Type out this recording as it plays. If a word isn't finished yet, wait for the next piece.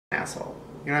asshole.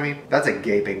 You know what I mean? That's a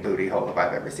gaping booty hole if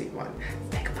I've ever seen one.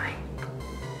 Take a bite.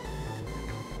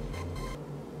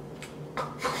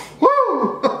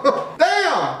 Woo!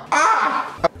 Damn!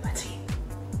 Ah! Let's eat.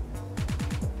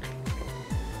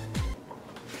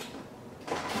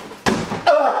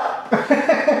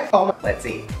 Oh, let's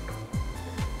eat.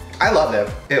 I love him.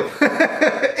 Ew.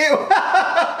 Ew.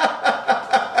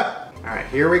 All right,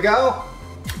 here we go.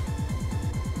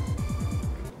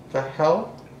 The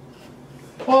hell?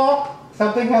 Oh,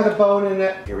 something had a bone in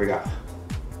it. Here we go.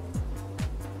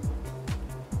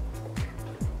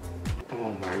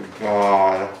 Oh my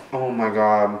god. Oh my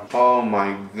god. Oh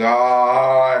my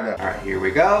god. All right, here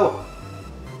we go.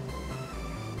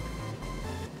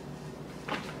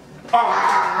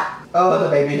 Ah! Oh, the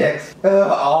baby dicks. Oh,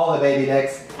 all the baby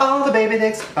dicks. All the baby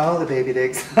dicks. All the baby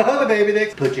dicks. All the baby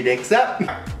dicks. Put your dicks up.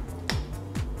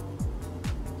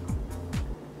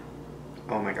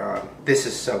 Oh my god. This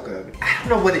is so good. I don't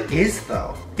know what it is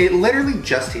though. It literally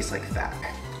just tastes like fat.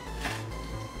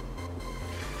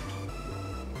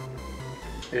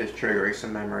 It is triggering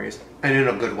some memories. And in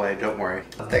a good way, don't worry.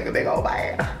 I'll take a big old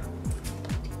bite.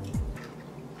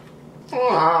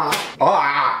 Ah.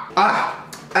 Ah. Ah.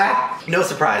 Ah. No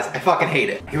surprise, I fucking hate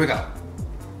it. Here we go.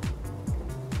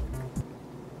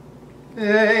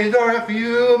 These are a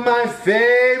few of my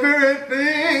favorite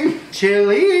things.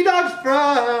 Chili dogs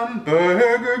from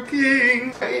Burger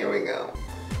King. Here we go.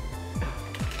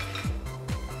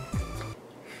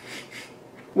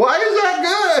 Why is that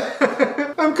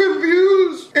good? I'm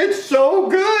confused. It's so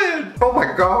good. Oh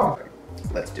my god.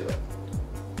 Let's do it.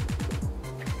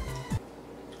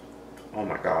 Oh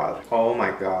my god. Oh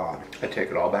my god. I take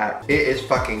it all back. It is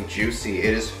fucking juicy.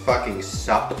 It is fucking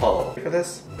supple. Look at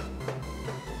this.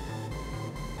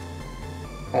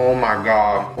 Oh my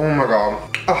god. Oh my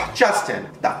god. Oh, Justin,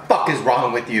 what the fuck is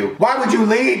wrong with you? Why would you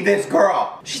leave this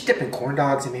girl? She's dipping corn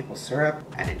dogs in maple syrup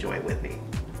and enjoy it with me.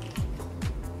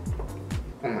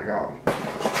 Oh my god.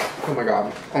 Oh my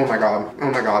god. Oh my god.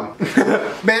 Oh my god.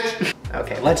 Bitch.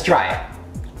 Okay, let's try it.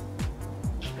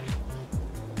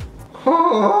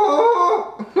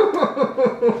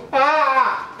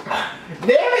 Ah! Damn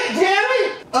it,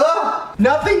 Tammy! Ugh!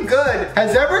 Nothing good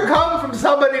has ever come from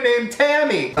somebody named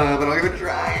Tammy. But I'll give it a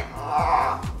try.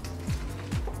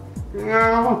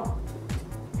 No.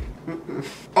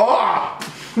 Oh!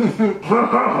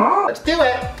 Let's do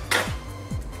it.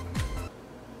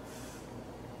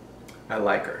 I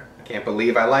like her. I can't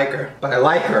believe I like her, but I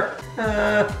like her.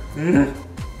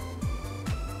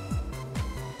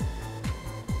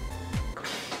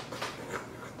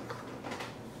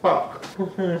 Fuck.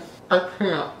 I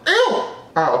can't. Ew!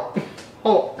 Ow.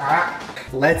 Oh. Ah.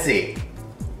 Let's see.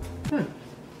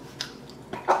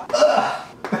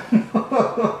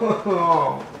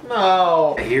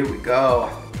 No. Here we go.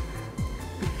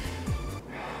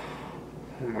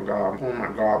 Oh my god. Oh my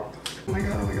god. Oh my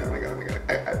god. Oh my god. Oh my god.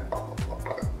 Oh my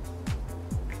god.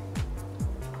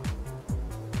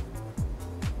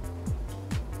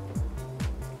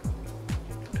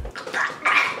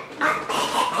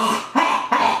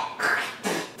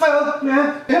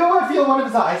 I feel one of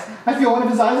his eyes. I feel one of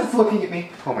his eyes. It's looking at me.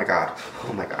 Oh my god.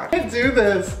 Oh my god. I can't do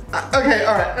this. Okay,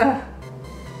 alright.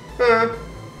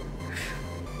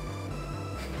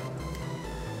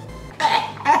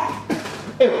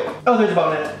 Ew. Oh, there's a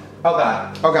bone in it. Oh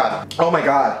god. Oh god. Oh my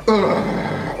god.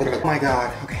 Oh my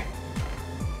god. Okay.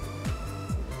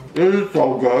 This is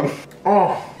so good. Oh.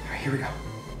 Alright, here we go.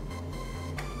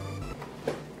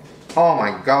 Oh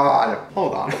my god.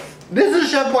 Hold on. This is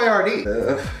Chef Boyardee.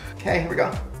 Okay, here we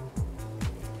go.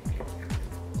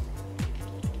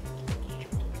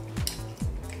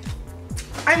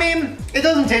 I mean, it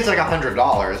doesn't taste like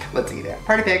 $100. Let's eat it.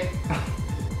 Party pig.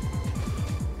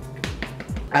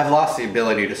 I've lost the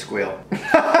ability to squeal.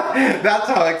 That's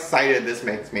how excited this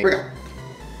makes me. Here we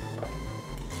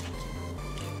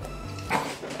go.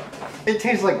 It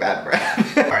tastes like bad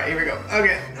breath. All right, here we go.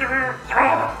 Okay.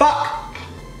 Fuck.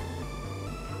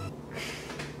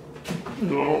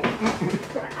 No.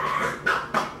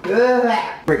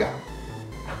 Here we go.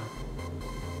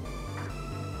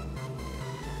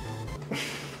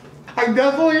 I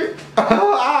definitely.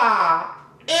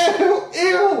 Ew,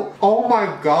 ew. Oh my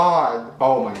god.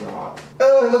 Oh my god.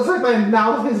 Oh, it looks like my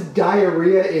mouth is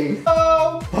diarrhea-ing.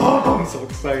 Oh. Oh, I'm so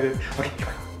excited. Okay, here we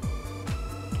go.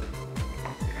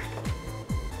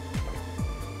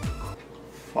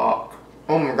 Fuck.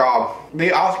 Oh my god.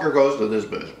 The Oscar goes to this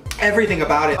bitch. Everything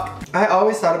about it. I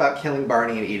always thought about killing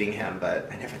Barney and eating him, but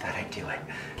I never thought I'd do it.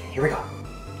 Okay, here we go.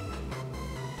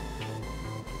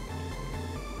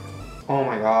 Oh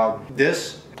my god.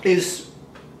 This is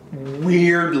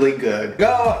weirdly good.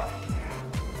 Go!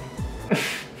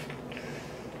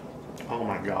 Oh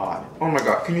my god. Oh my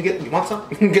god. Can you want some?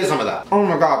 Get some of that. Oh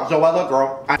my god, Zoella,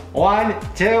 girl. 1,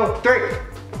 2, 3.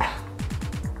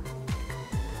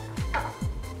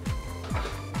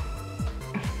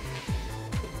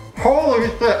 Holy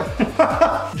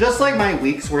shit. Just like my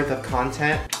week's worth of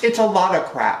content, it's a lot of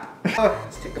crap.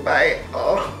 Let's take a bite.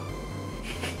 Oh.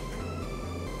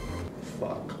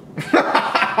 Fuck.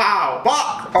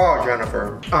 Fuck! Oh,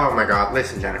 Jennifer. Oh my god,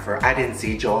 listen, Jennifer. I didn't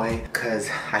see Joy because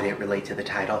I didn't relate to the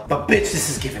title. But bitch, this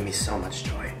is giving me so much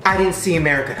joy. I didn't see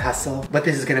American Hustle, but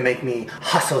this is gonna make me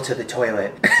hustle to the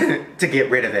toilet to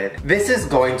get rid of it. This is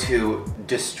going to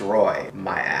destroy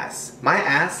my ass. My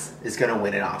ass is gonna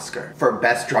win an Oscar for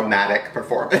best dramatic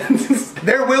performance.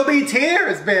 There will be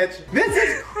tears, bitch. This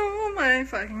is... Oh my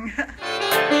fucking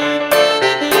god.